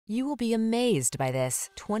You will be amazed by this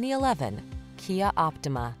 2011 Kia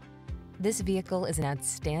Optima. This vehicle is an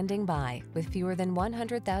outstanding buy with fewer than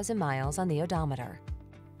 100,000 miles on the odometer.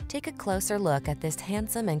 Take a closer look at this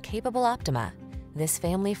handsome and capable Optima. This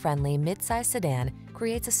family-friendly midsize sedan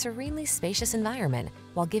creates a serenely spacious environment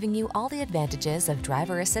while giving you all the advantages of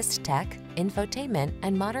driver assist tech, infotainment,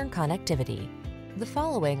 and modern connectivity. The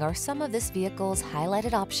following are some of this vehicle's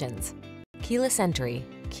highlighted options: keyless entry,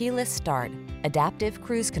 keyless start, adaptive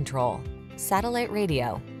cruise control, satellite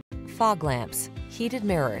radio, fog lamps, heated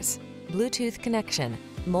mirrors, Bluetooth connection,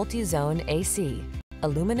 multi-zone AC,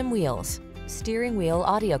 aluminum wheels, steering wheel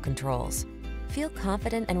audio controls. Feel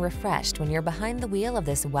confident and refreshed when you're behind the wheel of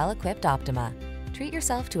this well-equipped Optima. Treat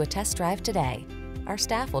yourself to a test drive today. Our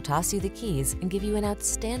staff will toss you the keys and give you an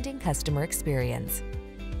outstanding customer experience.